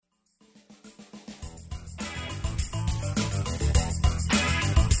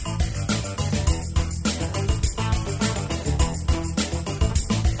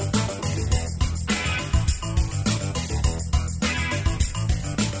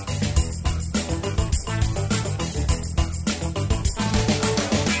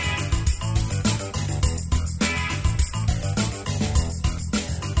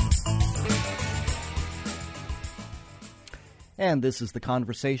And this is The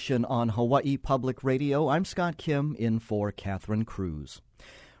Conversation on Hawaii Public Radio. I'm Scott Kim, in for Catherine Cruz.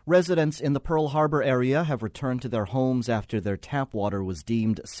 Residents in the Pearl Harbor area have returned to their homes after their tap water was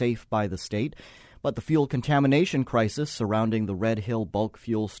deemed safe by the state. But the fuel contamination crisis surrounding the Red Hill bulk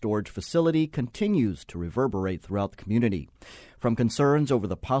fuel storage facility continues to reverberate throughout the community. From concerns over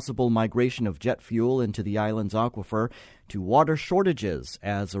the possible migration of jet fuel into the island's aquifer to water shortages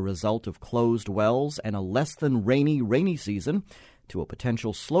as a result of closed wells and a less than rainy season, to a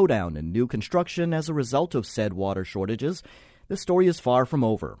potential slowdown in new construction as a result of said water shortages, this story is far from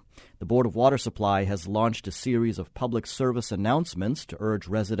over. The Board of Water Supply has launched a series of public service announcements to urge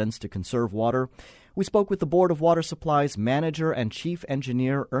residents to conserve water. We spoke with the Board of Water Supply's manager and chief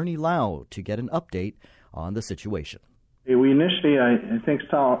engineer, Ernie Lau, to get an update on the situation. We initially, I think,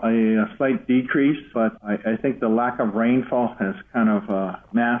 saw a slight decrease, but I think the lack of rainfall has kind of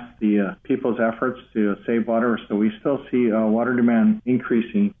masked the people's efforts to save water. So we still see water demand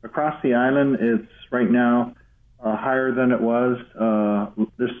increasing. Across the island, it's right now higher than it was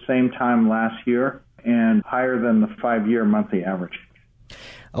this same time last year and higher than the 5-year monthly average.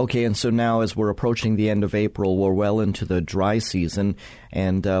 Okay, and so now as we're approaching the end of April, we're well into the dry season,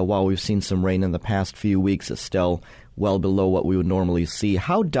 and while we've seen some rain in the past few weeks, it's still well below what we would normally see.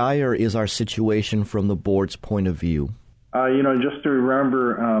 How dire is our situation from the board's point of view? Just to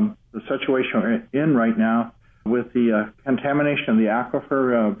remember the situation we're in right now with the contamination of the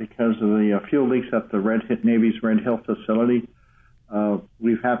aquifer because of the fuel leaks at the Navy's Red Hill facility,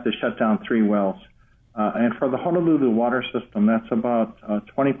 we've had to shut down 3 wells. And for the Honolulu water system, that's about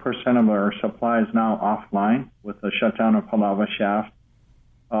 20% of our supply is now offline with the shutdown of Halawa Shaft.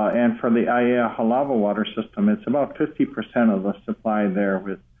 And for the Aiea Halawa water system, it's about 50% of the supply there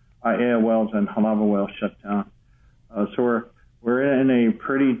with Aiea wells and Halawa wells shut down. So we're in a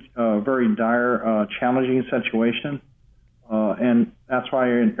pretty, very dire, challenging situation. And that's why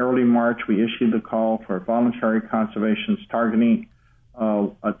in early March we issued the call for voluntary conservations targeting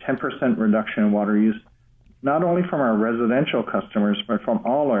a 10% reduction in water use, not only from our residential customers, but from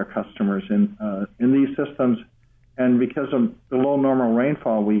all our customers in these systems. And because of below normal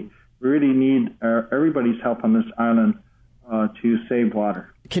rainfall, we really need everybody's help on this island to save water.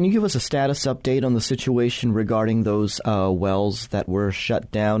 Can you give us a status update on the situation regarding those wells that were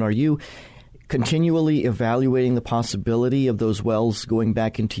shut down? Are you continually evaluating the possibility of those wells going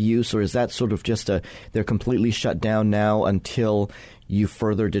back into use, or is that sort of just they're completely shut down now until you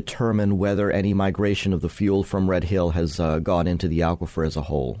further determine whether any migration of the fuel from Red Hill has gone into the aquifer as a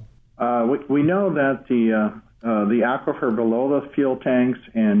whole? We know that the aquifer below the fuel tanks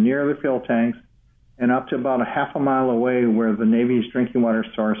and near the fuel tanks and up to about a half a mile away where the Navy's drinking water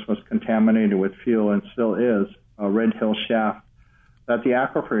source was contaminated with fuel and still is, Red Hill Shaft, that the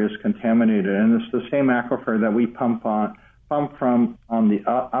aquifer is contaminated. And it's the same aquifer that we pump from on the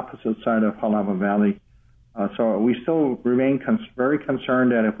opposite side of Halawa Valley. So we still remain very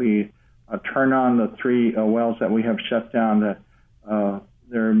concerned that if we turn on the 3 wells that we have shut down, that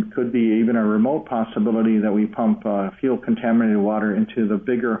there could be even a remote possibility that we pump fuel-contaminated water into the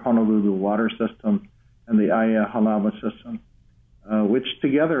bigger Honolulu water system and the Aiea Halawa system, which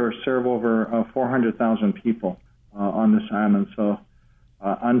together serve over 400,000 people on this island. So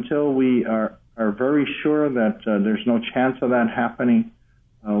until we are very sure that there's no chance of that happening,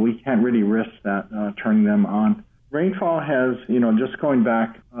 we can't really risk that turning them on. Rainfall has, just going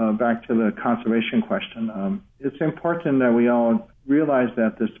back to the conservation question, it's important that we all realize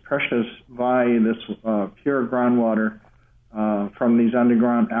that this precious this pure groundwater from these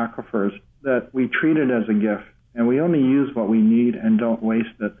underground aquifers, that we treat it as a gift, and we only use what we need and don't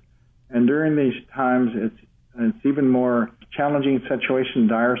waste it. And during these times, it's even more challenging situation,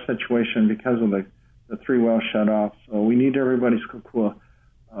 dire situation because of the 3 wells shut off. So we need everybody's kukua.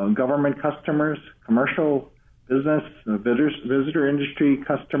 Government customers, commercial business, visitor industry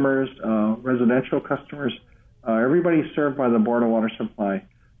customers, residential customers, everybody served by the Board of Water Supply.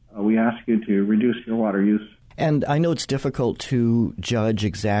 We ask you to reduce your water use. And I know it's difficult to judge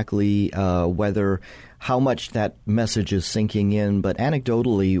exactly how much that message is sinking in, but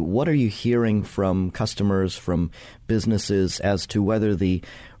anecdotally, what are you hearing from customers, from businesses, as to whether the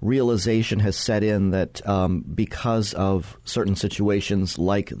realization has set in that because of certain situations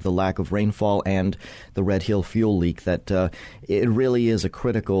like the lack of rainfall and the Red Hill fuel leak, that it really is a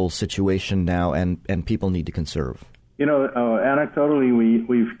critical situation now and people need to conserve? Anecdotally,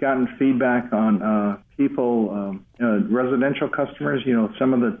 we've gotten feedback on people, residential customers,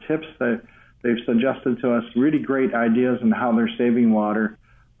 some of the tips that they've suggested to us, really great ideas on how they're saving water.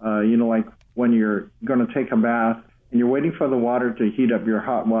 Like when you're going to take a bath and you're waiting for the water to heat up your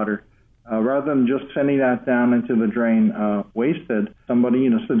hot water, rather than just sending that down into the drain wasted, somebody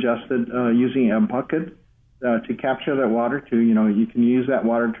suggested using a bucket to capture that water. You can use that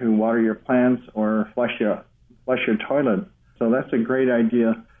water to water your plants or flush your toilet. So that's a great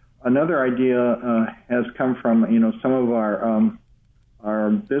idea. Another idea has come from some of our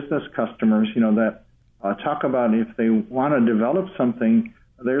business customers that talk about if they want to develop something,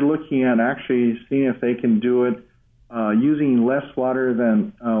 they're looking at actually seeing if they can do it using less water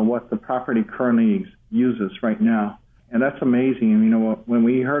than what the property currently uses right now. And that's amazing. When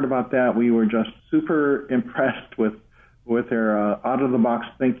we heard about that, we were just super impressed with their out-of-the-box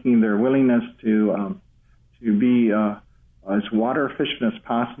thinking, their willingness to be as water efficient as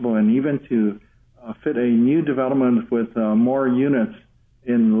possible, and even to fit a new development with more units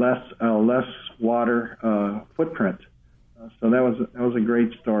in less water footprint. So that was a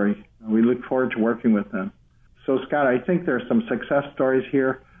great story. We look forward to working with them. So Scott, I think there's some success stories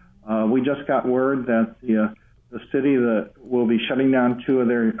here. We just got word that the city that will be shutting down two of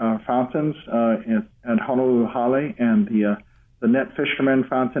their fountains at Honolulu Hale and the Net Fisherman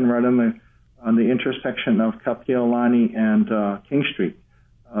Fountain right on the intersection of Kapiolani and King Street.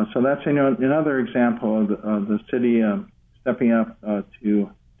 So that's another example of the city stepping up to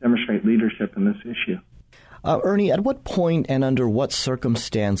demonstrate leadership in this issue. Ernie, at what point and under what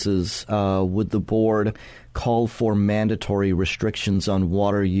circumstances would the board call for mandatory restrictions on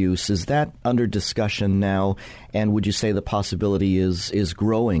water use? Is that under discussion now, and would you say the possibility is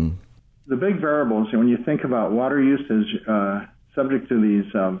growing? The big variables, when you think about water usage, subject to these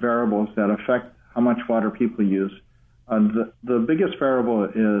variables that affect how much water people use, the biggest variable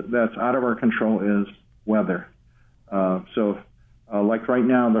that's out of our control is weather. So like right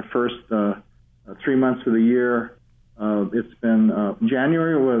now, the first 3 months of the year, it's been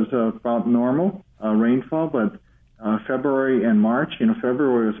January was about normal rainfall, but February and March,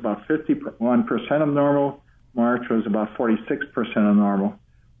 February was about 51% of normal. March was about 46% of normal.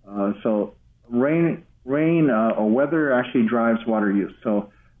 So rain or weather actually drives water use. So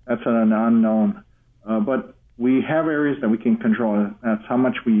that's an unknown. But we have areas that we can control. That's how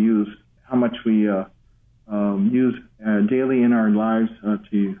much we use, use daily in our lives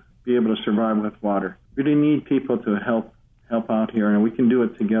to be able to survive with water. We really need people to help out here, and we can do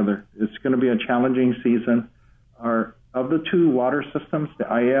it together. It's going to be a challenging season. Of the two water systems, the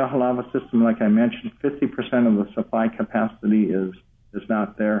Aiea Halava system, like I mentioned, 50% of the supply capacity is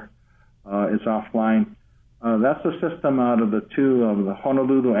not there. It's offline. That's the system out of the two, of the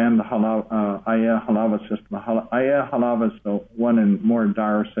Honolulu and the Aiea Halava system. Aiea Halava is the one in more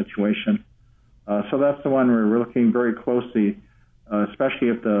dire situation. So that's the one we're looking very closely, especially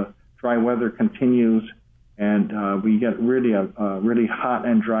if the dry weather continues and we get really hot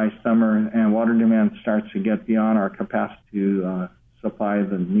and dry summer and water demand starts to get beyond our capacity to supply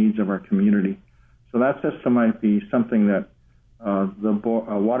the needs of our community. So that system might be something that the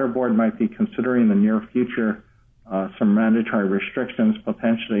water board might be considering in the near future, some mandatory restrictions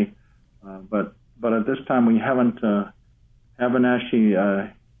potentially, but at this time we haven't actually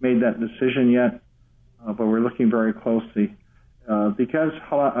made that decision yet, but we're looking very closely. Because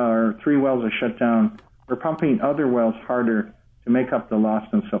our 3 wells are shut down, we're pumping other wells harder to make up the loss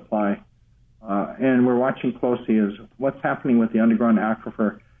in supply. And we're watching closely is what's happening with the underground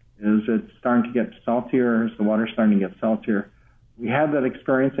aquifer. Is it starting to get saltier? Is the water starting to get saltier? We had that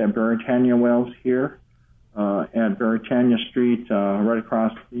experience at Beretania Wells here at Beretania Street, right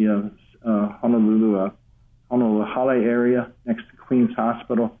across the Honolulu Hale area next to Queens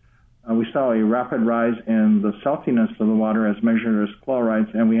Hospital. We saw a rapid rise in the saltiness of the water as measured as chlorides,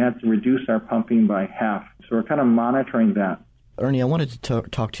 and we had to reduce our pumping by half. So we're kind of monitoring that. Ernie, I wanted to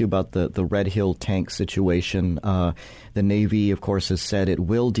talk to you about the Red Hill tank situation. The Navy, of course, has said it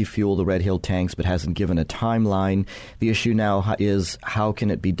will defuel the Red Hill tanks, but hasn't given a timeline. The issue now is how can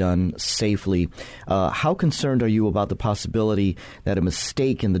it be done safely? How concerned are you about the possibility that a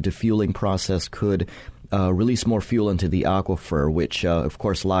mistake in the defueling process could release more fuel into the aquifer, which, of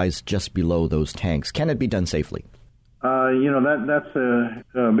course, lies just below those tanks? Can it be done safely? That's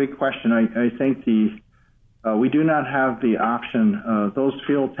a big question. I think we do not have the option. Those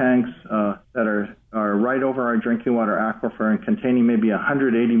fuel tanks that are right over our drinking water aquifer and containing maybe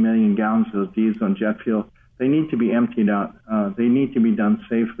 180 million gallons of diesel and jet fuel, they need to be emptied out. They need to be done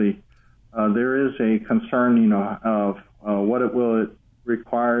safely. There is a concern, of what it will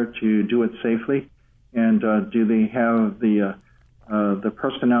require to do it safely. And do they have the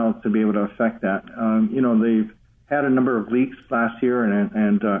personnel to be able to affect that? They've had a number of leaks last year,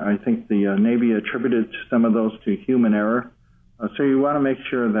 and I think the Navy attributed some of those to human error. So you want to make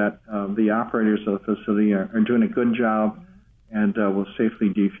sure that the operators of the facility are doing a good job and will safely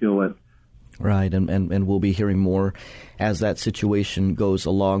defuel it. Right, and we'll be hearing more as that situation goes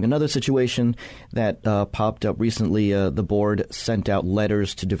along. Another situation that popped up recently, the board sent out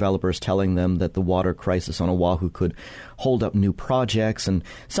letters to developers telling them that the water crisis on Oahu could hold up new projects. And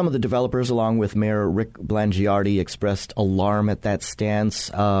some of the developers, along with Mayor Rick Blangiardi, expressed alarm at that stance.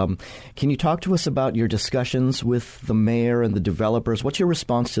 Can you talk to us about your discussions with the mayor and the developers? What's your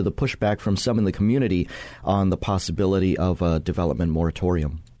response to the pushback from some in the community on the possibility of a development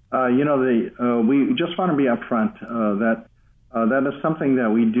moratorium? We just want to be upfront that is something that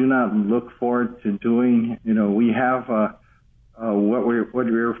we do not look forward to doing. We have what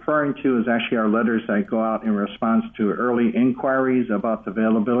we're referring to is actually our letters that go out in response to early inquiries about the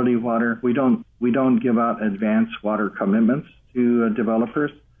availability of water. We don't give out advanced water commitments to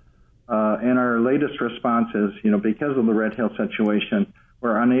developers. And our latest response is, because of the Red Hill situation,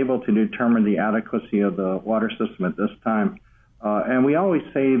 we're unable to determine the adequacy of the water system at this time. And we always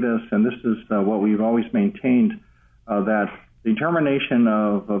say this, and this is what we've always maintained, that determination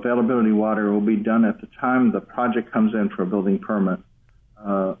of availability of water will be done at the time the project comes in for a building permit.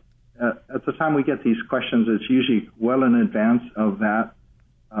 At the time we get these questions, it's usually well in advance of that.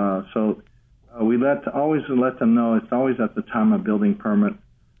 So we always let them know it's always at the time of building permit.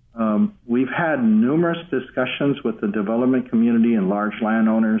 We've had numerous discussions with the development community and large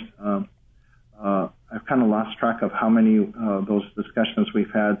landowners. I've kind of lost track of how many of those discussions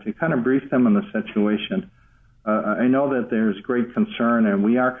we've had to kind of brief them on the situation. I know that there's great concern, and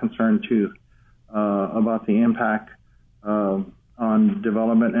we are concerned too, about the impact on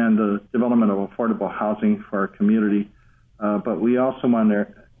development and the development of affordable housing for our community. But we also want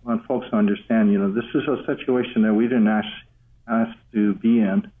folks to understand, this is a situation that we didn't ask to be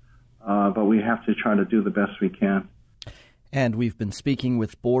in, but we have to try to do the best we can. And we've been speaking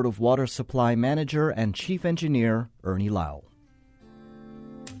with Board of Water Supply Manager and Chief Engineer Ernie Lau.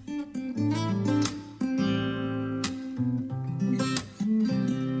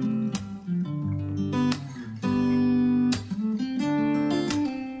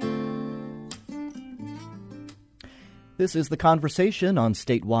 This is The Conversation on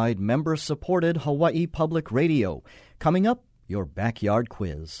statewide member-supported Hawaii Public Radio. Coming up, your backyard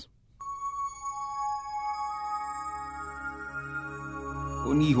quiz.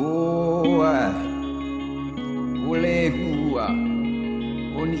 Oni hoa, ole hua,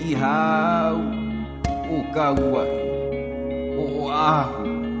 oni hau, o kaua, o ahu,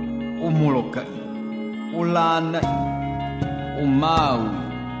 o molokai, o lanai, o maui,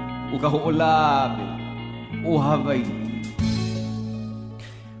 o kaho'olabe, o Hawaii.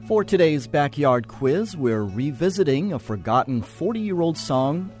 For today's backyard quiz, we're revisiting a forgotten 40-year-old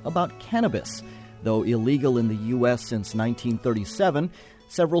song about cannabis. Though illegal in the U.S. since 1937,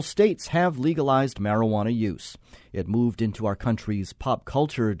 several states have legalized marijuana use. It moved into our country's pop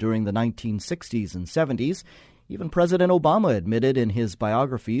culture during the 1960s and 70s. Even President Obama admitted in his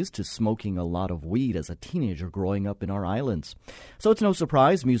biographies to smoking a lot of weed as a teenager growing up in our islands. So it's no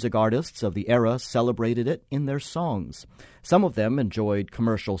surprise music artists of the era celebrated it in their songs. Some of them enjoyed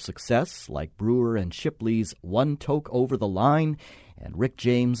commercial success, like Brewer and Shipley's One Toke Over the Line and Rick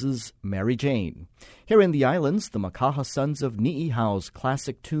James's Mary Jane. Here in the islands, the Makaha Sons of Ni'ihau's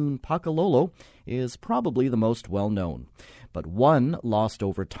classic tune Pakalolo is probably the most well-known. But One Lost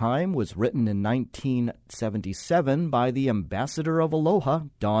Over Time was written in 1977 by the ambassador of Aloha,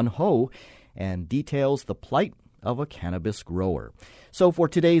 Don Ho, and details the plight of a cannabis grower. So for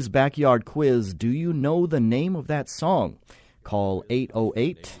today's backyard quiz, do you know the name of that song? Call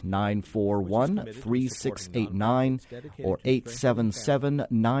 808-941-3689 or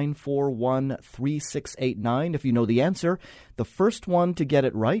 877-941-3689. If you know the answer, the first one to get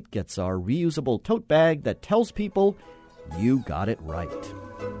it right gets our reusable tote bag that tells people you got it right.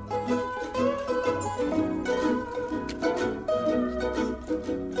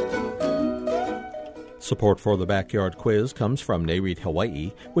 Support for the Backyard Quiz comes from NAREIT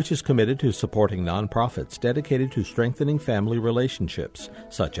Hawaii, which is committed to supporting nonprofits dedicated to strengthening family relationships,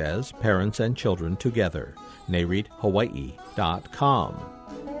 such as Parents and Children Together. NAREITHawaii.com.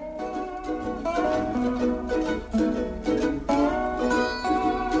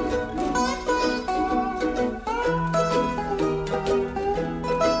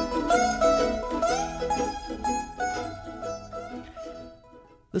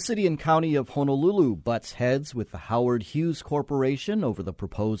 The city and county of Honolulu butts heads with the Howard Hughes Corporation over the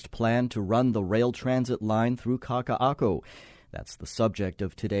proposed plan to run the rail transit line through Kaka'ako. That's the subject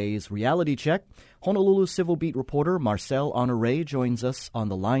of today's Reality Check. Honolulu Civil Beat reporter Marcel Honoré joins us on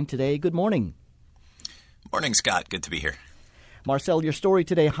the line today. Good morning. Morning, Scott. Good to be here. Marcel, your story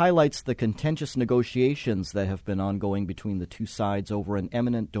today highlights the contentious negotiations that have been ongoing between the two sides over an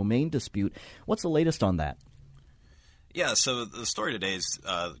eminent domain dispute. What's the latest on that? Yeah, so the story today is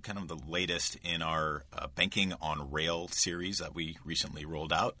kind of the latest in our Banking on Rail series that we recently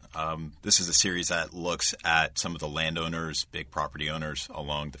rolled out. This is a series that looks at some of the landowners, big property owners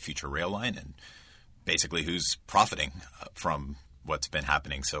along the future rail line and basically who's profiting from what's been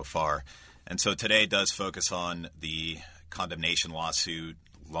happening so far. And so today does focus on the condemnation lawsuit,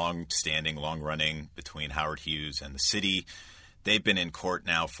 long-standing, long-running between Howard Hughes and the city. They've been in court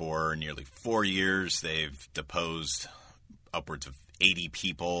now for nearly 4 years. They've deposed upwards of 80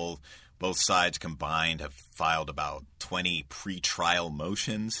 people. Both sides combined have filed about 20 pre-trial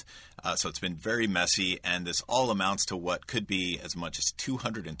motions. So it's been very messy, and this all amounts to what could be as much as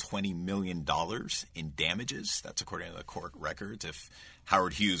 $220 million in damages. That's according to the court records. If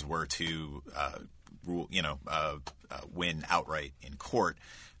Howard Hughes were to win outright in court.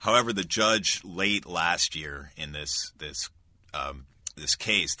 However, the judge late last year in this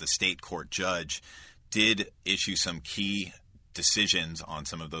case, the state court judge, did issue some key decisions on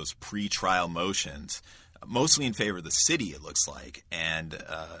some of those pre-trial motions, mostly in favor of the city, it looks like. And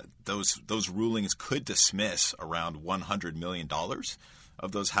those rulings could dismiss around $100 million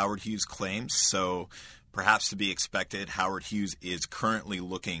of those Howard Hughes claims. So perhaps to be expected, Howard Hughes is currently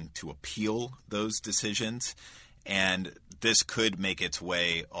looking to appeal those decisions. And this could make its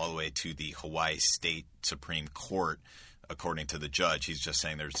way all the way to the Hawaii State Supreme Court, according to the judge. He's just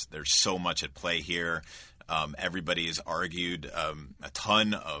saying there's so much at play here. Everybody has argued a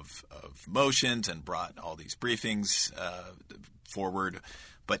ton of motions and brought all these briefings forward.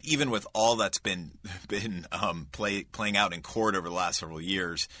 But even with all that's been playing out in court over the last several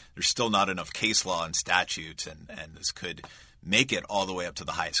years, there's still not enough case law and statutes, and this could make it all the way up to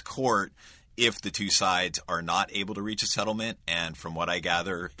the highest court if the two sides are not able to reach a settlement. And from what I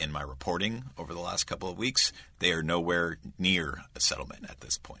gather in my reporting over the last couple of weeks, they are nowhere near a settlement at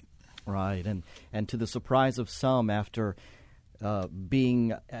this point. Right, and to the surprise of some, after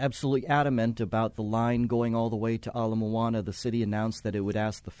being absolutely adamant about the line going all the way to Ala Moana, the city announced that it would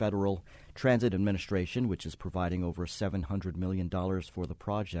ask the Federal Transit Administration, which is providing over $700 million for the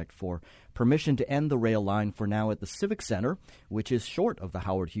project, for permission to end the rail line for now at the Civic Center, which is short of the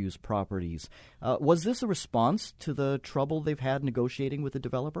Howard Hughes properties. Was this a response to the trouble they've had negotiating with the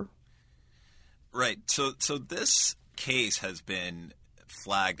developer? Right. So this case has been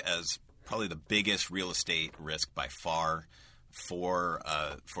flagged as probably the biggest real estate risk by far for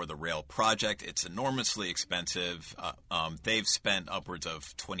the rail project. It's enormously expensive. They've spent upwards of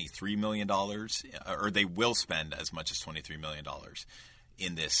 $23 million, or they will spend as much as $23 million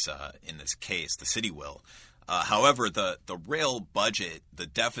in this case. The city will. However, the rail budget, the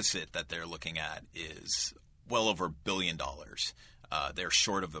deficit that they're looking at is well over $1 billion. They're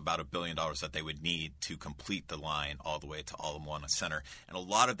short of about $1 billion that they would need to complete the line all the way to Ala Moana Center. And a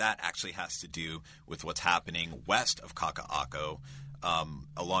lot of that actually has to do with what's happening west of Kaka'ako,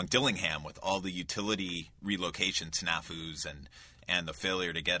 along Dillingham, with all the utility relocation snafus and the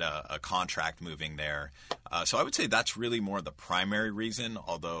failure to get a contract moving there. So I would say that's really more the primary reason,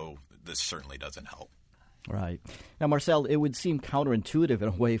 although this certainly doesn't help. Right. Now, Marcel, it would seem counterintuitive in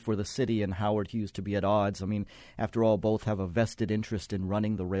a way for the city and Howard Hughes to be at odds. I mean, after all, both have a vested interest in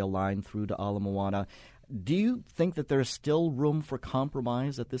running the rail line through to Ala Moana. Do you think that there's still room for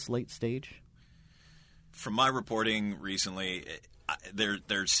compromise at this late stage? From my reporting recently,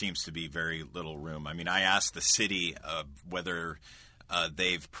 there seems to be very little room. I mean, I asked the city whether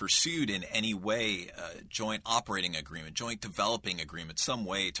they've pursued in any way a joint operating agreement, joint developing agreement, some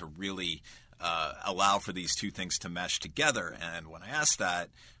way to really allow for these two things to mesh together. And when I asked that,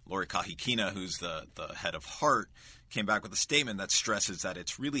 Lori Kahikina, who's the head of HART, came back with a statement that stresses that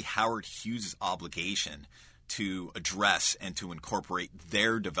it's really Howard Hughes' obligation to address and to incorporate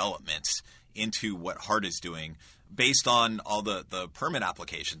their developments into what HART is doing based on all the permit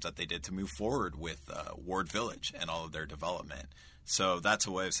applications that they did to move forward with Ward Village and all of their development. So that's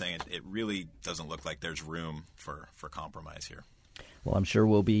a way of saying it really doesn't look like there's room for compromise here. Well, I'm sure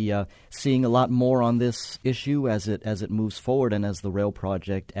we'll be seeing a lot more on this issue as it moves forward and as the rail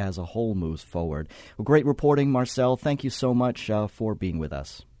project as a whole moves forward. Well, great reporting, Marcel. Thank you so much for being with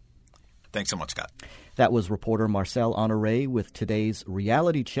us. Thanks so much, Scott. That was reporter Marcel Honoré with today's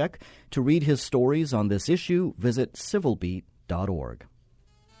Reality Check. To read his stories on this issue, visit civilbeat.org.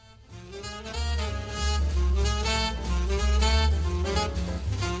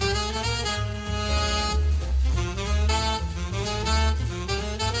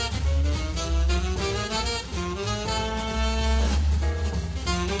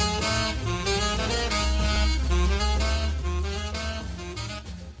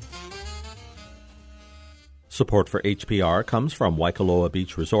 Support for HPR comes from Waikoloa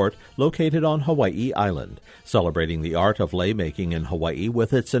Beach Resort, located on Hawaii Island, celebrating the art of lei making in Hawaii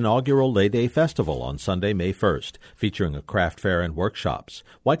with its inaugural Lei Day Festival on Sunday, May 1st, featuring a craft fair and workshops.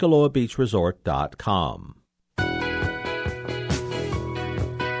 WaikoloaBeachResort.com.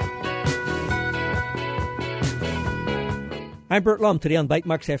 I'm Bert Lum. Today on Bite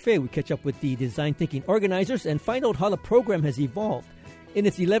Marks Cafe, we catch up with the design thinking organizers and find out how the program has evolved. In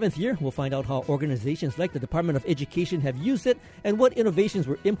its 11th year, we'll find out how organizations like the Department of Education have used it and what innovations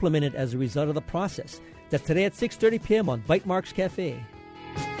were implemented as a result of the process. That's today at 6:30 p.m. on Bite Marks Cafe.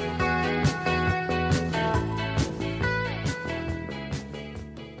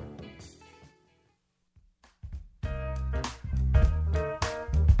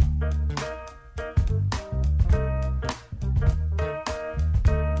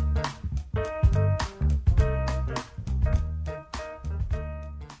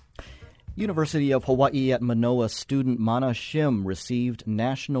 University of Hawaii at Manoa student Mana Shim received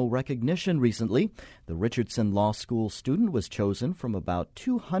national recognition recently. The Richardson Law School student was chosen from about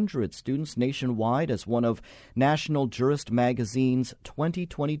 200 students nationwide as one of National Jurist Magazine's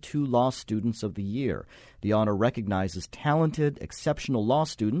 2022 Law Students of the Year. The honor recognizes talented, exceptional law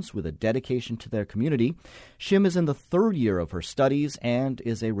students with a dedication to their community. Shim is in the third year of her studies and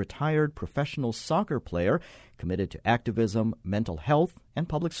is a retired professional soccer player committed to activism, mental health, and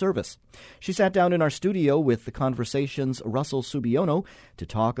public service. She sat down in our studio with The Conversation's Russell Subiono to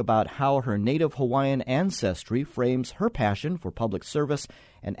talk about how her native Hawaiian ancestry frames her passion for public service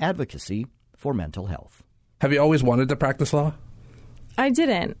and advocacy for mental health. Have you always wanted to practice law? I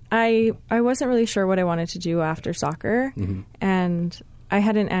didn't. I wasn't really sure what I wanted to do after soccer. Mm-hmm. And I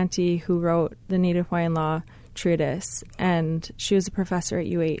had an auntie who wrote the Native Hawaiian Law treatise, and she was a professor at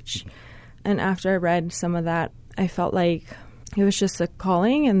UH. And after I read some of that, I felt like it was just a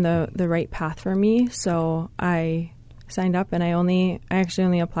calling and the right path for me. So I signed up, and I actually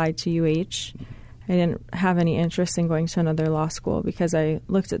only applied to UH. I didn't have any interest in going to another law school because I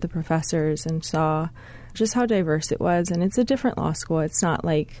looked at the professors and saw just how diverse it was. And it's a different law school. It's not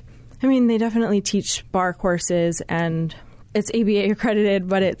like, they definitely teach bar courses and it's ABA accredited,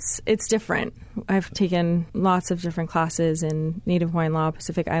 but it's different. I've taken lots of different classes in Native Hawaiian law,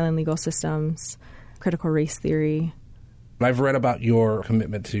 Pacific Island legal systems, critical race theory. I've read about your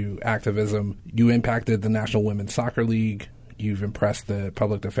commitment to activism. You impacted the National Women's Soccer League. You've impressed the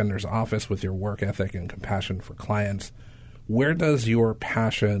Public Defender's Office with your work ethic and compassion for clients. Where does your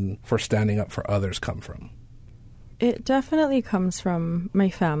passion for standing up for others come from? It definitely comes from my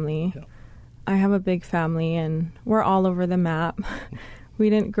family. Yeah. I have a big family, and we're all over the map. We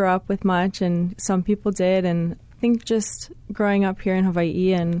didn't grow up with much, and some people did. And I think just growing up here in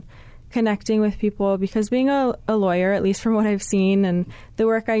Hawaii and connecting with people, because being a lawyer, at least from what I've seen and the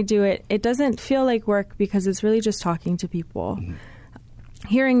work I do, it doesn't feel like work because it's really just talking to people,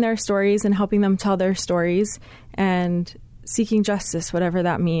 hearing their stories and helping them tell their stories and seeking justice, whatever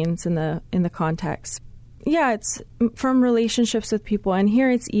that means in the context. Yeah, it's from relationships with people, and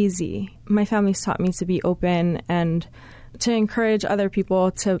here it's easy. My family's taught me to be open and to encourage other people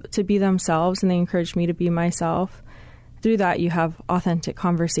to be themselves, and they encourage me to be myself. Through that, you have authentic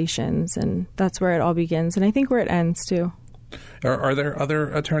conversations, and that's where it all begins, and I think where it ends, too. Are there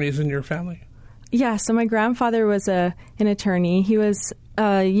other attorneys in your family? Yeah, so my grandfather was an attorney. He was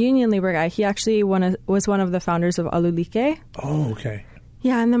a union labor guy. He actually was one of the founders of Alulike. Oh, okay.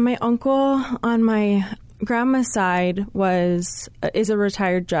 Yeah, and then my uncle on my grandma's side is a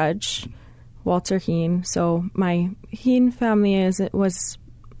retired judge, Walter Heen. So my Heen family was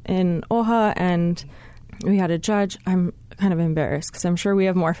in Oha, and we had a judge. I'm kind of embarrassed because I'm sure we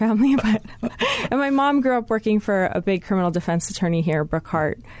have more family, but and my mom grew up working for a big criminal defense attorney here, Brooke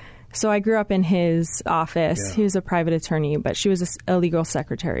Hart. So I grew up in his office. Yeah. He was a private attorney, but she was a legal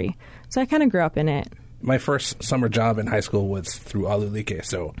secretary. So I kind of grew up in it. My first summer job in high school was through Alulike,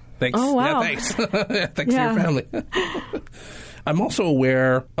 so thanks. Oh, wow. Yeah, thanks. Thanks to your family. I'm also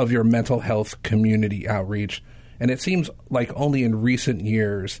aware of your mental health community outreach, and it seems like only in recent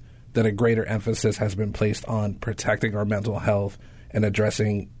years that a greater emphasis has been placed on protecting our mental health and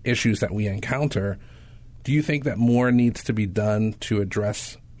addressing issues that we encounter. Do you think that more needs to be done to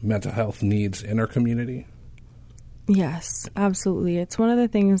address mental health needs in our community? Yes, absolutely. It's one of the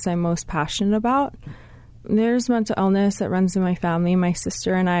things I'm most passionate about. There's mental illness that runs in my family. My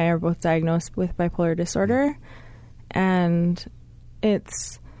sister and I are both diagnosed with bipolar disorder. And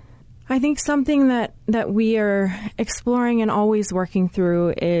it's, I think, something that we are exploring and always working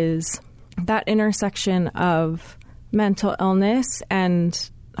through is that intersection of mental illness and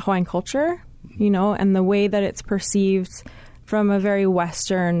Hawaiian culture, and the way that it's perceived from a very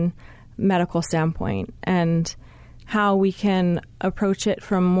Western medical standpoint and how we can approach it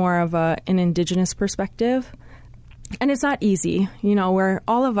from more of an Indigenous perspective. And it's not easy, we're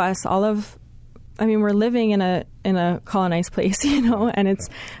we're living in a colonized place, and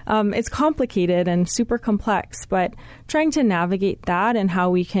it's complicated and super complex, but trying to navigate that and how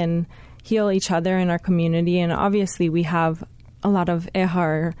we can heal each other in our community. And obviously we have a lot of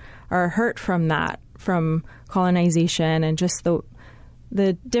ehar or hurt from that, from colonization and just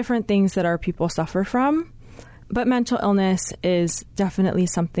the different things that our people suffer from. But mental illness is definitely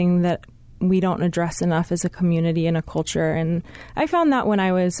something that we don't address enough as a community and a culture. And I found that when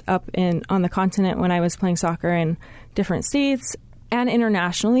I was up on the continent, when I was playing soccer in different states and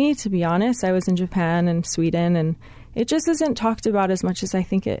internationally, to be honest, I was in Japan and Sweden, and it just isn't talked about as much as I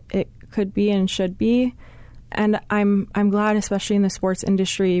think it could be and should be. And I'm glad, especially in the sports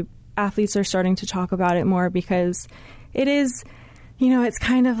industry, athletes are starting to talk about it more, because it is, it's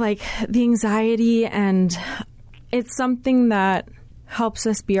kind of like the anxiety, and it's something that helps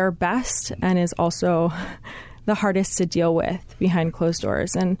us be our best and is also the hardest to deal with behind closed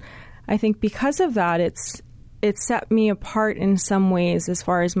doors. And I think because of that, it's set me apart in some ways as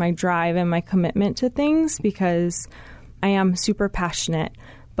far as my drive and my commitment to things, because I am super passionate.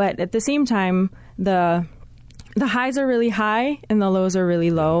 But at the same time, the highs are really high and the lows are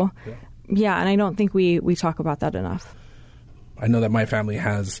really low. Yeah, and I don't think we talk about that enough. I know that my family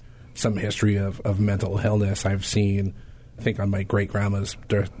has some history of mental illness. I've seen, I think, on my great-grandma's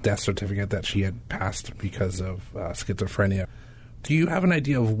death certificate that she had passed because of schizophrenia. Do you have an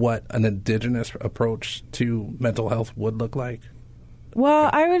idea of what an Indigenous approach to mental health would look like? Well,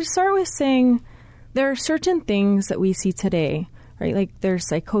 I would start with saying there are certain things that we see today, right? Like there's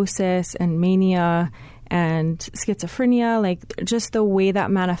psychosis and mania and schizophrenia, like just the way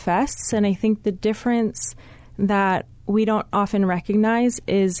that manifests. And I think the difference that we don't often recognize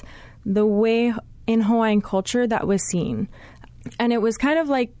is the way in Hawaiian culture that was seen. And it was kind of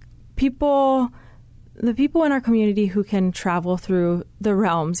like the people in our community who can travel through the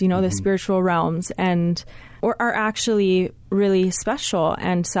realms, the spiritual realms, and are actually really special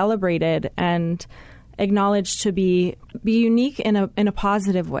and celebrated and acknowledged to be unique in a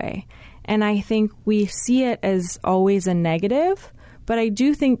positive way. And I think we see it as always a negative, but I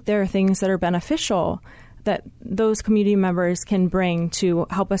do think there are things that are beneficial that those community members can bring to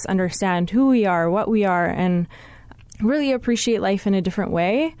help us understand who we are, what we are, and really appreciate life in a different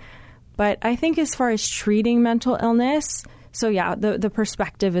way. But I think as far as treating mental illness, so yeah, the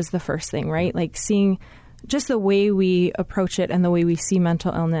perspective is the first thing, right? Like seeing just the way we approach it and the way we see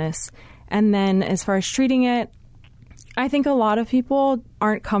mental illness. And then as far as treating it, I think a lot of people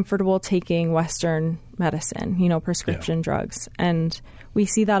aren't comfortable taking Western medicine, prescription drugs. And we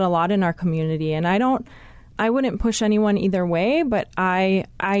see that a lot in our community. And I wouldn't push anyone either way, but I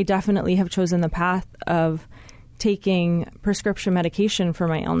definitely have chosen the path of taking prescription medication for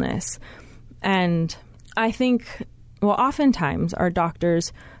my illness. And I think, oftentimes our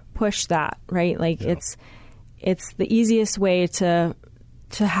doctors push that, right? Like it's the easiest way to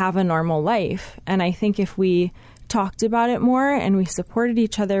have a normal life. And I think if we talked about it more and we supported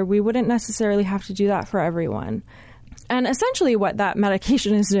each other, we wouldn't necessarily have to do that for everyone. And essentially what that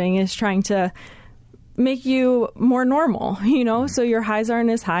medication is doing is trying to make you more normal, so your highs aren't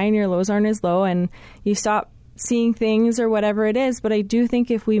as high and your lows aren't as low, and you stop seeing things or whatever it is. But I do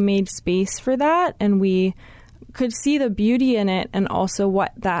think if we made space for that and we could see the beauty in it and also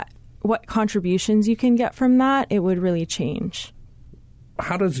what contributions you can get from that, it would really change.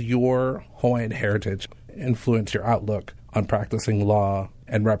 How does your Hawaiian heritage influence your outlook on practicing law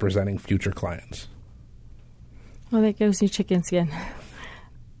and representing future clients? Well, that gives you chicken skin.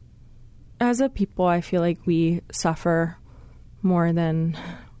 As a people, I feel like we suffer more than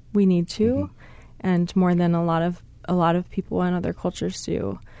we need to, and more than a lot of people in other cultures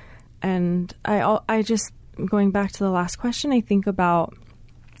do. And I just, going back to the last question, I think about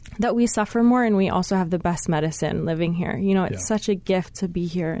that we suffer more and we also have the best medicine living here. It's such a gift to be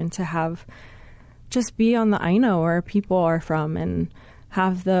here and to just be on the Aina where people are from and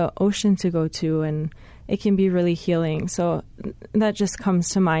have the ocean to go to, and it can be really healing. So that just comes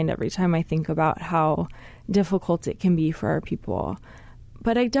to mind every time I think about how difficult it can be for our people.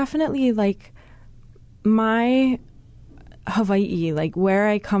 But I definitely my Hawaii, where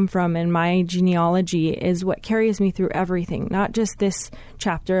I come from and my genealogy is what carries me through everything, not just this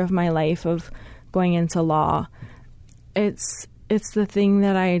chapter of my life of going into law. It's the thing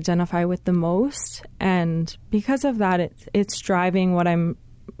that I identify with the most. And because of that, it's driving what I'm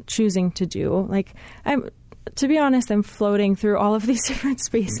choosing to do. To be honest, I'm floating through all of these different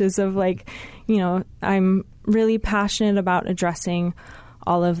spaces of I'm really passionate about addressing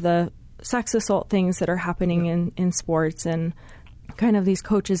all of the sex assault things that are happening in sports and kind of these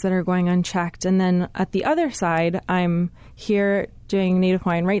coaches that are going unchecked. And then at the other side, I'm here doing Native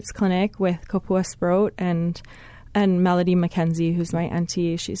Hawaiian Rights Clinic with Kopua Sprout and Melody McKenzie, who's my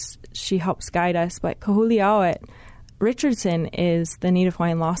auntie. She helps guide us. But Kahuliao at Richardson is the Native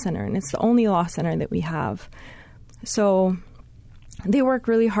Hawaiian Law Center, and it's the only law center that we have. So they work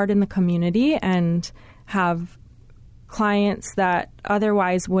really hard in the community and have clients that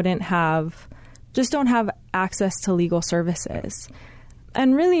otherwise wouldn't have, just don't have access to legal services.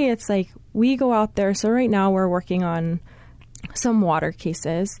 And really, it's like we go out there. So right now we're working on some water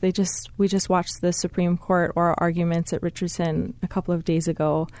cases. We just watched the Supreme Court oral arguments at Richardson a couple of days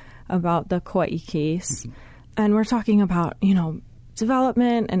ago about the Kauai case. Mm-hmm. And we're talking about,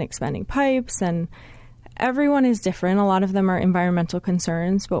 development and expanding pipes, and everyone is different. A lot of them are environmental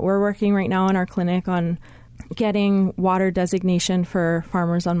concerns, but we're working right now in our clinic on getting water designation for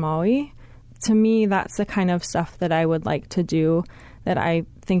farmers on Maui. To me, that's the kind of stuff that I would like to do that I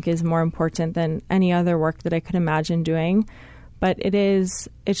think is more important than any other work that I could imagine doing. But it's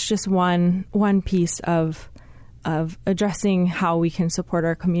just one piece of addressing how we can support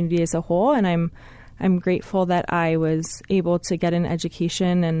our community as a whole. And I'm grateful that I was able to get an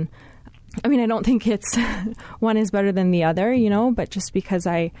education. And I mean, I don't think it's one is better than the other, but just because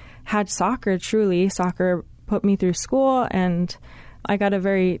I had soccer put me through school, and I got a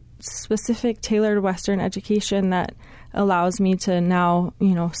very specific tailored Western education that allows me to now,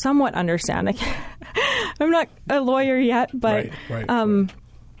 somewhat understand. I'm not a lawyer yet, but right.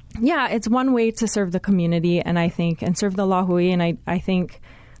 Yeah, it's one way to serve the community, and serve the Lahui, and I think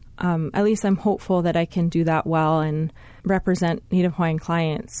at least I'm hopeful that I can do that well and represent Native Hawaiian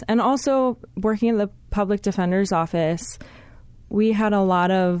clients. And also working in the public defender's office, we had a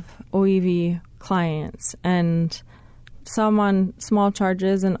lot of OEV clients, and some on small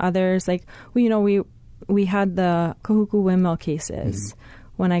charges and others we had the Kahuku windmill cases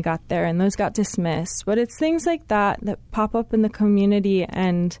when I got there, and those got dismissed. But it's things like that pop up in the community,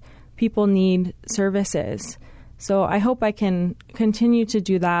 and people need services. So I hope I can continue to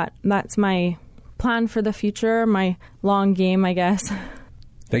do that. That's my plan for the future, my long game, I guess.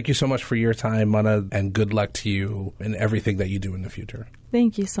 Thank you so much for your time, Mana, and good luck to you in everything that you do in the future.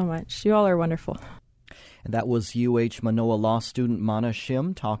 Thank you so much. You all are wonderful. And that was UH Manoa law student Mana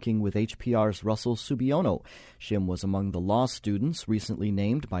Shim talking with HPR's Russell Subiono. Shim was among the law students recently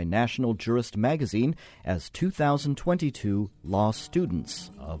named by National Jurist magazine as 2022 Law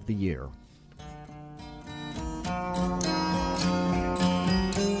Students of the Year.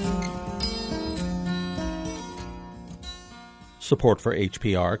 Support for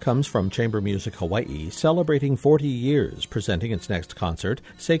HPR comes from Chamber Music Hawaii, celebrating 40 years, presenting its next concert,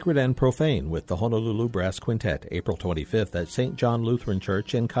 Sacred and Profane, with the Honolulu Brass Quintet, April 25th at St. John Lutheran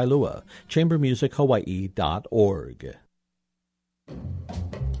Church in Kailua. chambermusichawaii.org.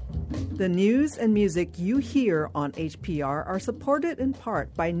 The news and music you hear on HPR are supported in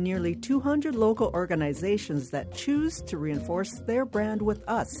part by nearly 200 local organizations that choose to reinforce their brand with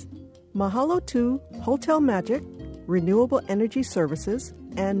us. Mahalo to Hotel Magic, Renewable Energy Services,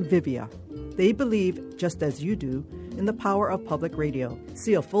 and Vivia. They believe, just as you do, in the power of public radio.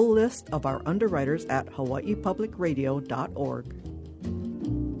 See a full list of our underwriters at hawaiipublicradio.org.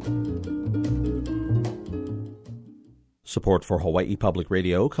 Support for Hawaii Public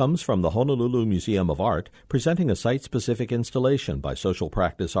Radio comes from the Honolulu Museum of Art, presenting a site-specific installation by social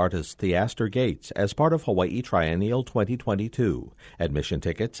practice artist Theaster Gates as part of Hawaii Triennial 2022. Admission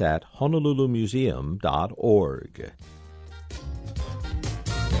tickets at honolulumuseum.org.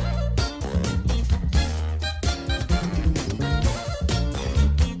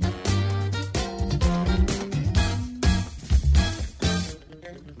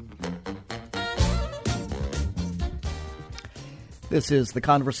 This is The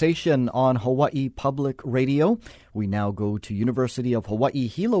Conversation on Hawaii Public Radio. We now go to University of Hawaii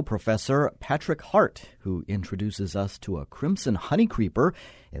Hilo professor Patrick Hart, who introduces us to a crimson honeycreeper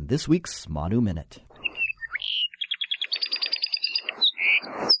in this week's Manu Minute.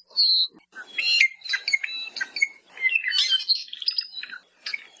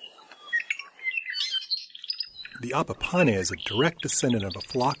 The apapane is a direct descendant of a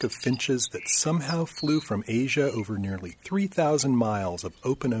flock of finches that somehow flew from Asia over nearly 3,000 miles of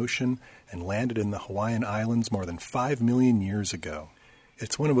open ocean and landed in the Hawaiian Islands more than 5 million years ago.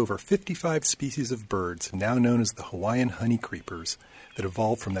 It's one of over 55 species of birds, now known as the Hawaiian honeycreepers, that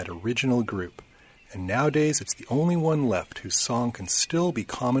evolved from that original group. And nowadays it's the only one left whose song can still be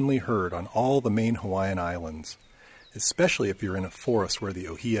commonly heard on all the main Hawaiian islands, especially if you're in a forest where the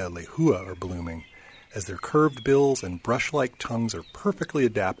ohia lehua are blooming. as their curved bills and brush-like tongues are perfectly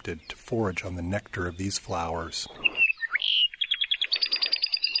adapted to forage on the nectar of these flowers.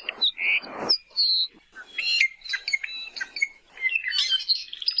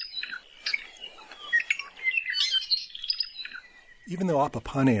 Even though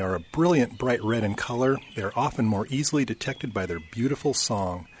apapane are a brilliant bright red in color, they are often more easily detected by their beautiful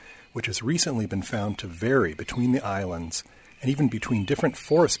song, which has recently been found to vary between the islands and even between different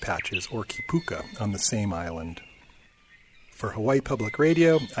forest patches or kipuka on the same island. For Hawaii Public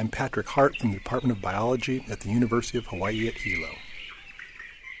Radio, I'm Patrick Hart from the Department of Biology at the University of Hawaii at Hilo.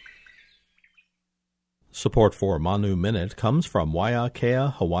 Support for Manu Minute comes from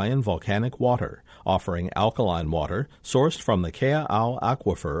Waiakea Hawaiian Volcanic Water, offering alkaline water sourced from the Kea'au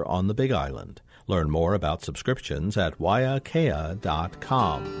Aquifer on the Big Island. Learn more about subscriptions at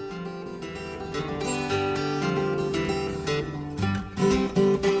waiakea.com.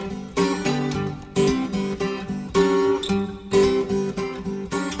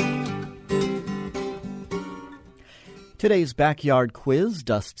 Today's Backyard Quiz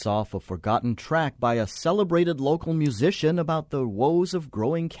dusts off a forgotten track by a celebrated local musician about the woes of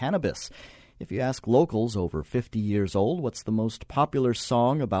growing cannabis. If you ask locals over 50 years old what's the most popular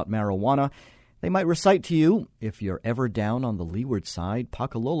song about marijuana, they might recite to you, "If you're ever down on the leeward side,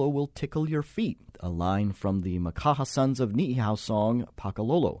 Pakalolo will tickle your feet," a line from the Makaha Sons of Ni'ihau song,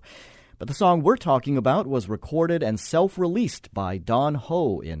 Pakalolo. But the song we're talking about was recorded and self-released by Don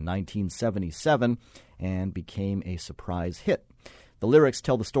Ho in 1977 and became a surprise hit. The lyrics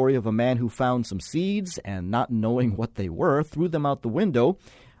tell the story of a man who found some seeds and, not knowing what they were, threw them out the window,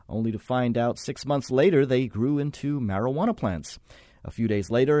 only to find out 6 months later they grew into marijuana plants. A few days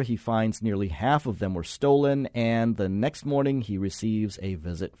later, he finds nearly half of them were stolen, and the next morning he receives a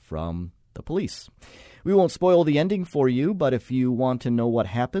visit from the police. We won't spoil the ending for you, but if you want to know what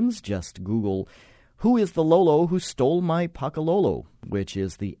happens, just Google, "Who is the Lolo who stole my Pakalolo?" which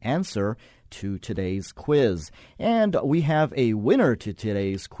is the answer to today's quiz. And we have a winner to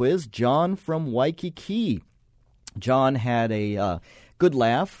today's quiz, John from Waikiki. John had a good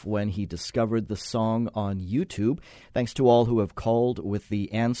laugh when he discovered the song on YouTube. Thanks to all who have called with the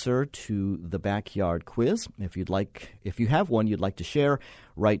answer to the Backyard Quiz. If you have one you'd like to share,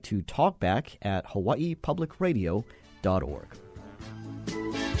 write to talkback@hawaiipublicradio.org.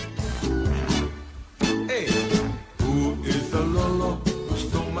 Hey, who is the Lolo who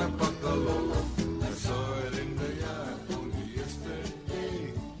stole my Pakalolo? I saw it in the yard only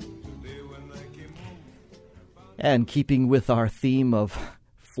yesterday. Today when I came home. And keeping with our theme of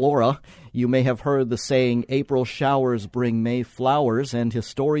flora, you may have heard the saying, "April showers bring May flowers," and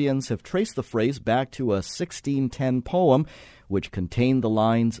historians have traced the phrase back to a 1610 poem which contained the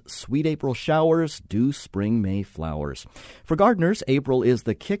lines, "Sweet April showers do spring May flowers." For gardeners, April is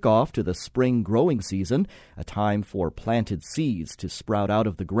the kickoff to the spring growing season, a time for planted seeds to sprout out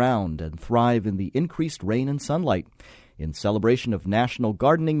of the ground and thrive in the increased rain and sunlight. In celebration of National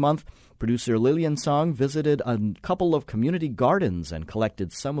Gardening Month, producer Lillian Song visited a couple of community gardens and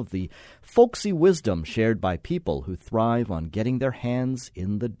collected some of the folksy wisdom shared by people who thrive on getting their hands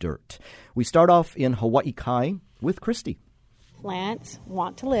in the dirt. We start off in Hawaii Kai with Christy. Plants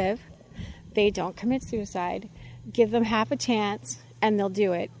want to live. They don't commit suicide. Give them half a chance and they'll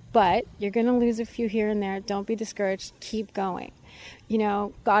do it. But you're going to lose a few here and there. Don't be discouraged. Keep going. You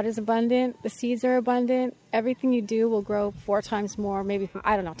know, God is abundant. The seeds are abundant. Everything you do will grow 4 times more, maybe,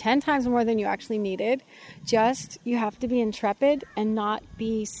 10 times more than you actually needed. Just, you have to be intrepid and not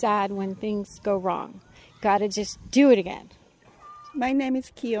be sad when things go wrong. Got to just do it again. My name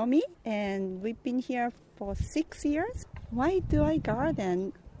is Kiyomi, and we've been here for 6 years. Why do I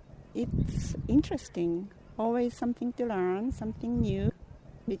garden? It's interesting. Always something to learn, something new.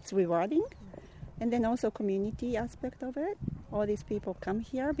 It's rewarding. And then also community aspect of it. All these people come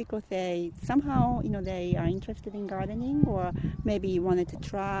here because they somehow, they are interested in gardening or maybe wanted to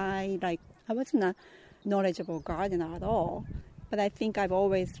try. Like, I wasn't a knowledgeable gardener at all, but I think I've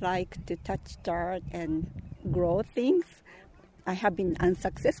always liked to touch dirt and grow things. I have been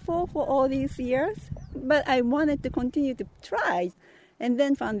unsuccessful for all these years, but I wanted to continue to try. And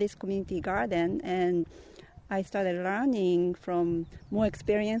then found this community garden, and I started learning from more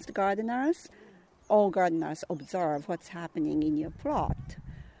experienced gardeners. All gardeners observe what's happening in your plot.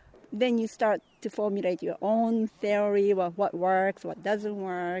 Then you start to formulate your own theory of what works, what doesn't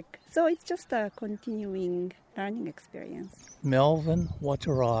work. So it's just a continuing learning experience. Melvin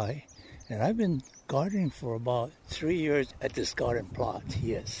Watarai, and I've been gardening for about 3 years at this garden plot,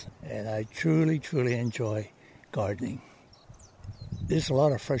 yes. And I truly, truly enjoy gardening. There's a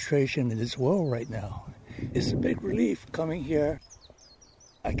lot of frustration in this world right now. It's a big relief coming here.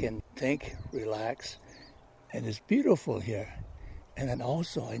 I can think, relax, and it's beautiful here. And then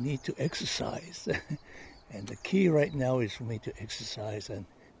also I need to exercise. And the key right now is for me to exercise, and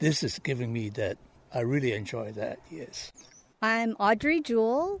this is giving me that. I really enjoy that, yes. I'm Audrey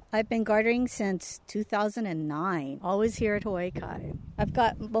Jewell. I've been gardening since 2009, always here at Hawaii Kai. I've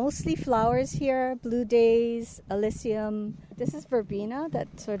got mostly flowers here, blue days, alyssium. This is verbena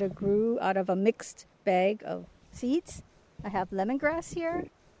that sort of grew out of a mixed bag of seeds. I have lemongrass here,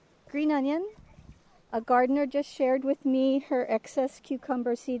 green onion. A gardener just shared with me her excess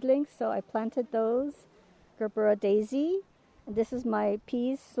cucumber seedlings, so I planted those. Gerbera daisy. And this is my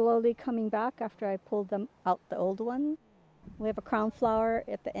peas slowly coming back after I pulled them out the old one. We have a crown flower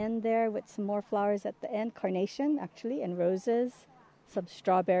at the end there with some more flowers at the end, carnation actually, and roses, some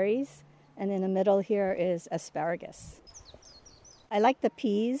strawberries, and in the middle here is asparagus. I like the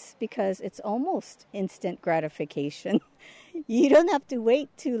peas because it's almost instant gratification. You don't have to wait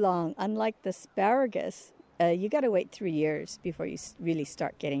too long. Unlike the asparagus, you got to wait 3 years before you really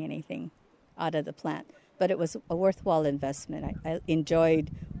start getting anything out of the plant. But it was a worthwhile investment. I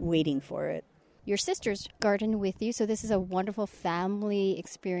enjoyed waiting for it. Your sisters garden with you, so this is a wonderful family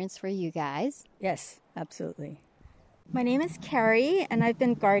experience for you guys. Yes, absolutely. My name is Carrie, and I've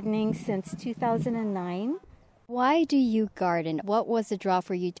been gardening since 2009. Why do you garden? What was the draw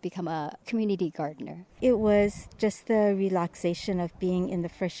for you to become a community gardener? It was just the relaxation of being in the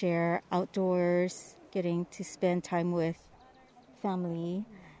fresh air, outdoors, getting to spend time with family,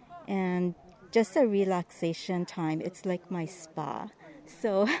 and just a relaxation time. It's like my spa.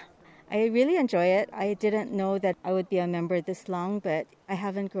 So I really enjoy it. I didn't know that I would be a member this long, but I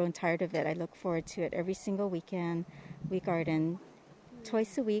haven't grown tired of it. I look forward to it every single weekend. We garden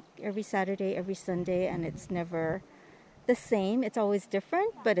twice a week, every Saturday, every Sunday, and it's never the same. It's always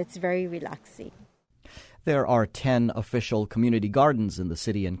different, but it's very relaxing. There are 10 official community gardens in the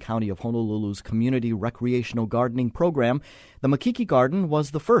city and county of Honolulu's community recreational gardening program. The Makiki Garden was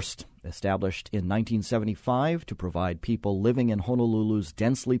the first, established in 1975 to provide people living in Honolulu's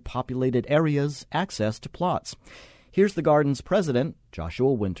densely populated areas access to plots. Here's the garden's president,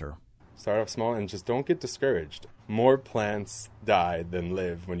 Joshua Winter. Start off small and just don't get discouraged. More plants die than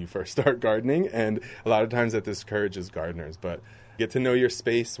live when you first start gardening, and a lot of times that discourages gardeners. But get to know your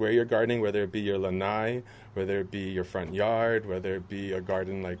space where you're gardening, whether it be your lanai, whether it be your front yard, whether it be a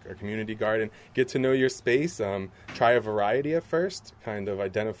garden like a community garden. Get to know your space. Try a variety at first, kind of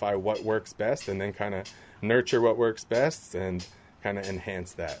identify what works best, and then kind of nurture what works best and kind of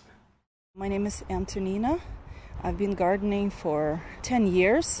enhance that. My name is Antonina. I've been gardening for 10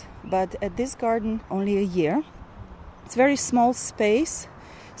 years, but at this garden only a year. It's a very small space,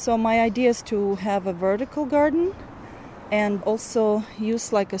 so my idea is to have a vertical garden and also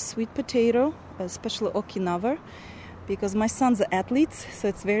use like a sweet potato, especially Okinawa, because my son's athletes, so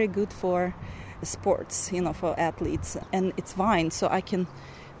it's very good for sports, for athletes. And it's vine, so I can,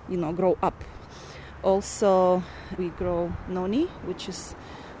 grow up. Also, we grow noni, which is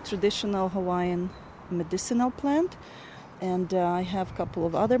traditional Hawaiian medicinal plant, and I have a couple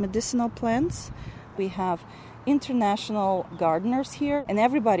of other medicinal plants. We have international gardeners here, and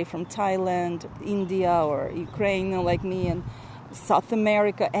everybody from Thailand, India, or Ukraine, like me, and South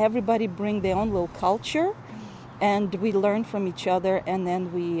America, everybody bring their own little culture, and we learn from each other, and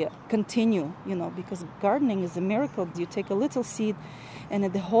then we continue, because gardening is a miracle. You take a little seed, and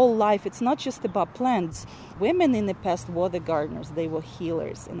the whole life, it's not just about plants. Women in the past were the gardeners, they were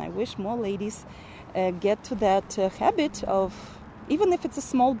healers, and I wish more ladies get to that habit of, even if it's a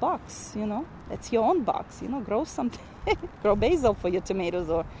small box, it's your own box, grow something, grow basil for your tomatoes,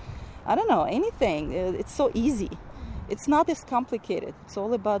 or I don't know, anything. It's so easy. It's not as complicated. It's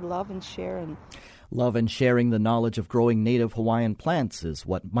all about love and share. Love and sharing the knowledge of growing native Hawaiian plants is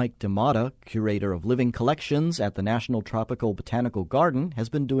what Mike Demata, curator of living collections at the National Tropical Botanical Garden, has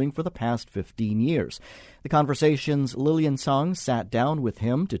been doing for the past 15 years. The Conversations Lillian Song sat down with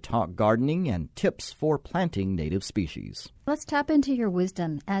him to talk gardening and tips for planting native species. Let's tap into your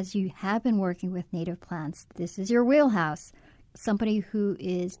wisdom as you have been working with native plants. This is your wheelhouse. Somebody who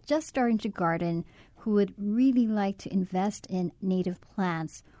is just starting to garden, who would really like to invest in native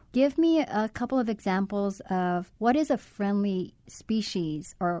plants. Give me a couple of examples of what is a friendly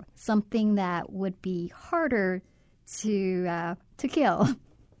species or something that would be harder to kill.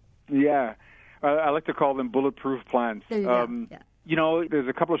 Yeah, I like to call them bulletproof plants. There you go. Yeah. There's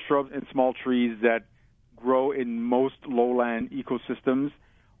a couple of shrubs and small trees that grow in most lowland ecosystems.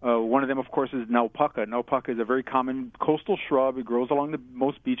 One of them, of course, is naupaka. Naupaka is a very common coastal shrub. It grows along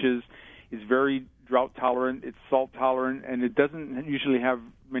most beaches. It's very drought tolerant, it's salt tolerant, and it doesn't usually have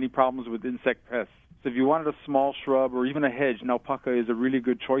many problems with insect pests. So if you wanted a small shrub or even a hedge, naupaka is a really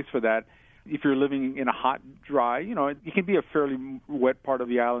good choice for that. If you're living in a hot, dry, it can be a fairly wet part of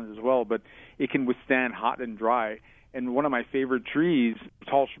the island as well, but it can withstand hot and dry. And one of my favorite trees,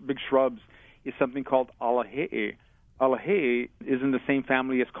 tall, big shrubs, is something called alahe'e. Alahe'e is in the same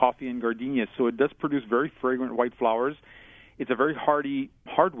family as coffee and gardenia, so it does produce very fragrant white flowers. It's a very hardy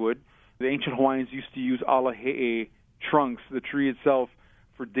hardwood. The ancient Hawaiians used to use alahe'e trunks, the tree itself,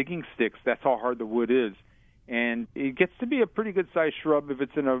 for digging sticks. That's how hard the wood is. And it gets to be a pretty good-sized shrub if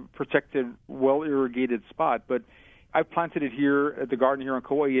it's in a protected, well-irrigated spot. But I planted it here at the garden here on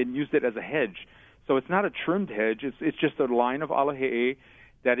Kauai and used it as a hedge. So it's not a trimmed hedge. It's just a line of alahe'e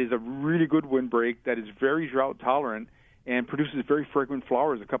that is a really good windbreak, that is very drought-tolerant, and produces very fragrant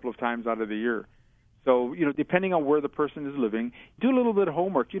flowers a couple of times out of the year. So, depending on where the person is living, do a little bit of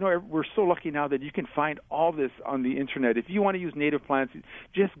homework. We're so lucky now that you can find all this on the Internet. If you want to use native plants,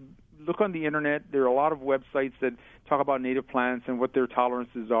 just look on the Internet. There are a lot of websites that talk about native plants and what their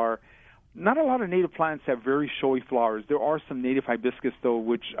tolerances are. Not a lot of native plants have very showy flowers. There are some native hibiscus, though,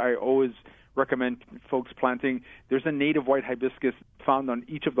 which I always recommend folks planting. There's a native white hibiscus found on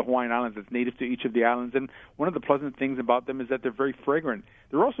each of the Hawaiian Islands that's native to each of the islands, and one of the pleasant things about them is that they're very fragrant.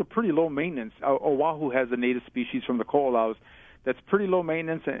 They're also pretty low maintenance. Oahu has a native species from the Ko'olaus that's pretty low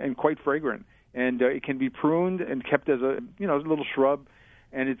maintenance and quite fragrant, and it can be pruned and kept as a little shrub,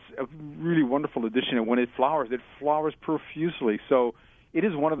 and it's a really wonderful addition. And when it flowers profusely. So it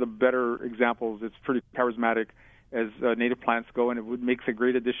is one of the better examples. It's pretty charismatic as native plants go, and it makes a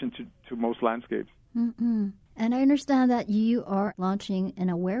great addition to most landscapes. Mm-mm. And I understand that you are launching an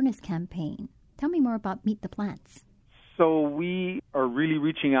awareness campaign. Tell me more about Meet the Plants. So we are really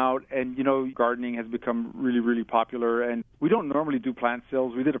reaching out, and gardening has become really, really popular, and we don't normally do plant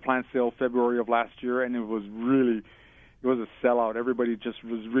sales. We did a plant sale February of last year, and it was a sellout. Everybody just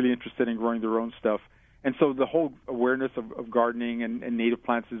was really interested in growing their own stuff. And so the whole awareness of gardening and native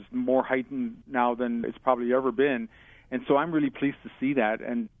plants is more heightened now than it's probably ever been. And so I'm really pleased to see that.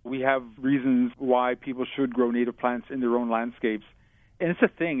 And we have reasons why people should grow native plants in their own landscapes. And it's a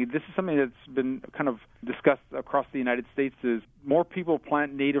thing. This is something that's been kind of discussed across the United States is more people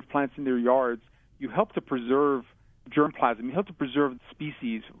plant native plants in their yards. You help to preserve germplasm. You help to preserve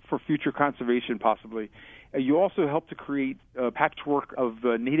species for future conservation, possibly. You also help to create a patchwork of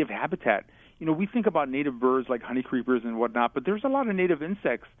native habitat. We think about native birds like honeycreepers and whatnot, but there's a lot of native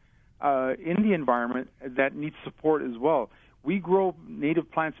insects in the environment that need support as well. We grow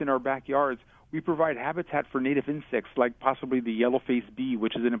native plants in our backyards. We provide habitat for native insects like possibly the yellow-faced bee,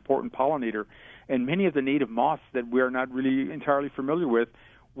 which is an important pollinator. And many of the native moths that we are not really entirely familiar with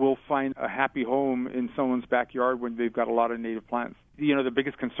will find a happy home in someone's backyard when they've got a lot of native plants. The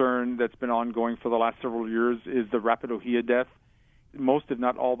biggest concern that's been ongoing for the last several years is the rapid ohia death. Most, if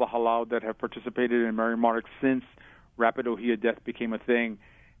not all, the halau that have participated in Merry Monarch since rapid ohia death became a thing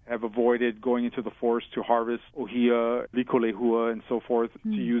have avoided going into the forest to harvest ohia, likolehua, and so forth to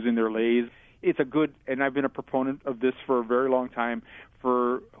use in their leis. It's a good, and I've been a proponent of this for a very long time,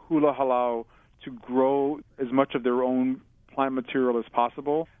 for hula halau to grow as much of their own plant material as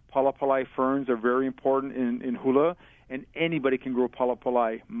possible. Palapalai ferns are very important in hula, and anybody can grow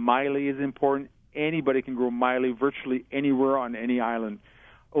palapalai. Maile is important. Anybody can grow maile virtually anywhere on any island.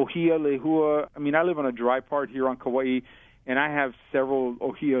 Ohia, lehua, I live on a dry part here on Kauai, and I have several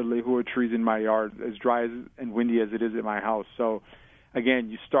ohia, lehua trees in my yard, as dry and windy as it is at my house. So, again,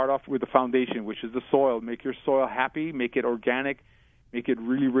 you start off with the foundation, which is the soil. Make your soil happy, make it organic, make it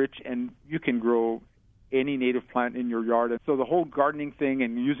really rich, and you can grow any native plant in your yard. And so the whole gardening thing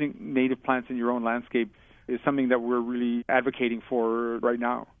and using native plants in your own landscape is something that we're really advocating for right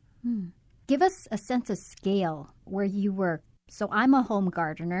now. Give us a sense of scale where you work. So I'm a home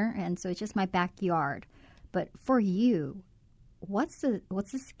gardener, and so it's just my backyard. But for you, what's the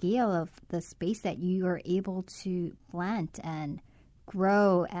scale of the space that you are able to plant and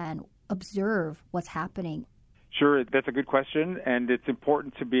grow and observe what's happening? Sure, that's a good question, and it's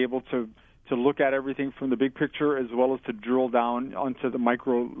important to be able to look at everything from the big picture as well as to drill down onto the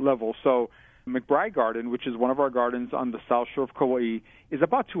micro level. So McBride Garden, which is one of our gardens on the south shore of Kauai, is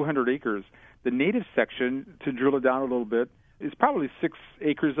about 200 acres. The native section, to drill it down a little bit, is probably 6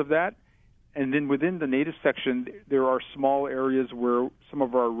 acres of that. And then within the native section, there are small areas where some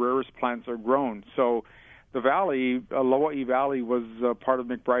of our rarest plants are grown. So the valley, Laua'i Valley, was part of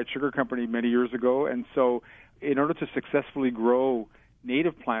McBride Sugar Company many years ago. And so in order to successfully grow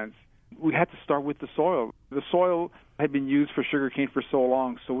native plants, we had to start with the soil. The soil had been used for sugarcane for so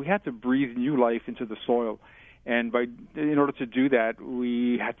long, so we had to breathe new life into the soil. And in order to do that,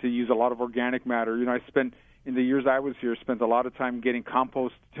 we had to use a lot of organic matter. I spent in the years I was here, spent a lot of time getting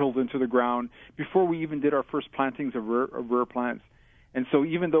compost tilled into the ground before we even did our first plantings of rare plants. And so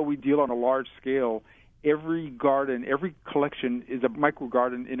even though we deal on a large scale, every garden, every collection is a micro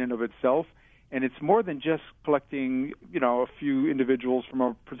garden in and of itself. And it's more than just collecting, a few individuals from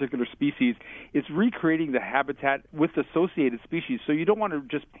a particular species. It's recreating the habitat with associated species. So you don't want to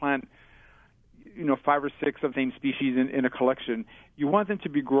just plant, 5 or 6 of the same species in a collection. You want them to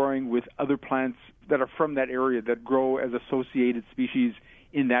be growing with other plants that are from that area that grow as associated species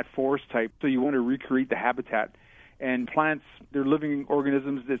in that forest type. So you want to recreate the habitat. And plants, they're living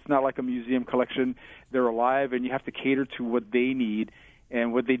organisms. It's not like a museum collection. They're alive, and you have to cater to what they need.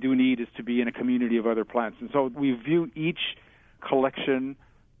 And what they do need is to be in a community of other plants. And so we view each collection,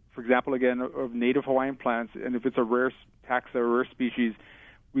 for example, again, of native Hawaiian plants, and if it's a rare taxa or rare species,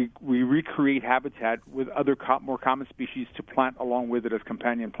 we recreate habitat with other more common species to plant along with it as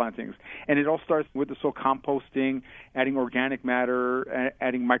companion plantings. And it all starts with the soil composting, adding organic matter,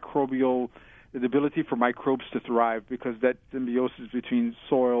 adding the ability for microbes to thrive, because that symbiosis between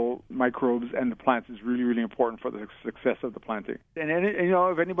soil, microbes, and the plants is really, really important for the success of the planting. And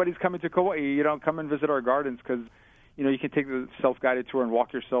if anybody's coming to Kauai, come and visit our gardens, because, you can take the self-guided tour and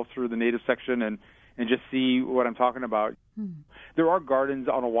walk yourself through the native section and just see what I'm talking about. There are gardens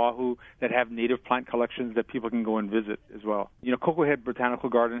on Oahu that have native plant collections that people can go and visit as well. Cocoa Head Botanical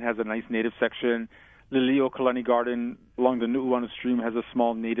Garden has a nice native section. Lilio Kalani Garden along the Nu'uanu Stream has a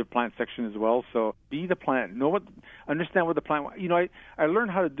small native plant section as well. So be the plant. Understand what the plant. I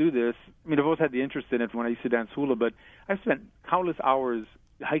learned how to do this. I've always had the interest in it when I used to dance hula, but I've spent countless hours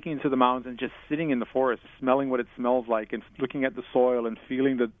hiking into the mountains and just sitting in the forest, smelling what it smells like, and looking at the soil and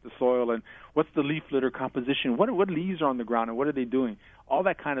feeling the soil and what's the leaf litter composition, what leaves are on the ground and what are they doing, all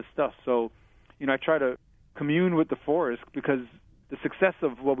that kind of stuff. So, I try to commune with the forest, because the success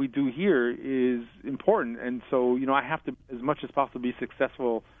of what we do here is important. And so, I have to, as much as possible, be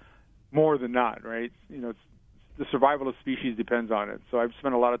successful more than not, right? The survival of species depends on it. So I've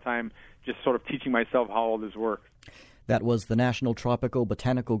spent a lot of time just sort of teaching myself how all this works. That was the National Tropical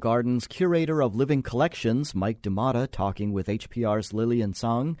Botanical Gardens Curator of Living Collections, Mike D'Amata, talking with HPR's Lillian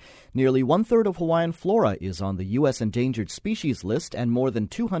Tsang. Nearly one-third of Hawaiian flora is on the U.S. Endangered Species List, and more than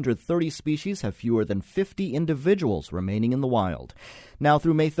 230 species have fewer than 50 individuals remaining in the wild. Now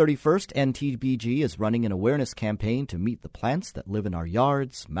through May 31st, NTBG is running an awareness campaign to meet the plants that live in our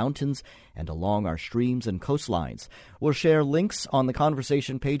yards, mountains, and along our streams and coastlines. We'll share links on the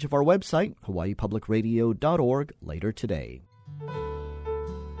conversation page of our website, hawaiipublicradio.org, later today.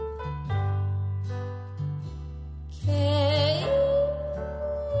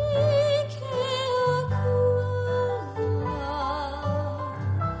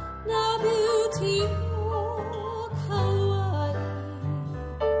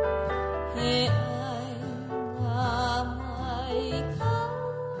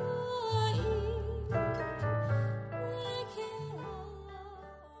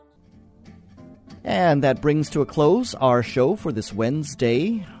 And that brings to a close our show for this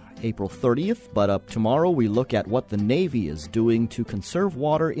Wednesday, April 30th. But up tomorrow, we look at what the Navy is doing to conserve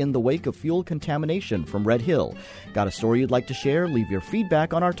water in the wake of fuel contamination from Red Hill. Got a story you'd like to share? Leave your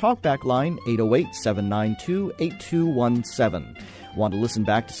feedback on our talkback line, 808-792-8217. Want to listen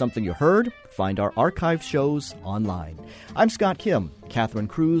back to something you heard? Find our archived shows online. I'm Scott Kim. Catherine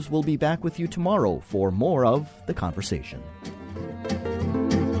Cruz will be back with you tomorrow for more of The Conversation.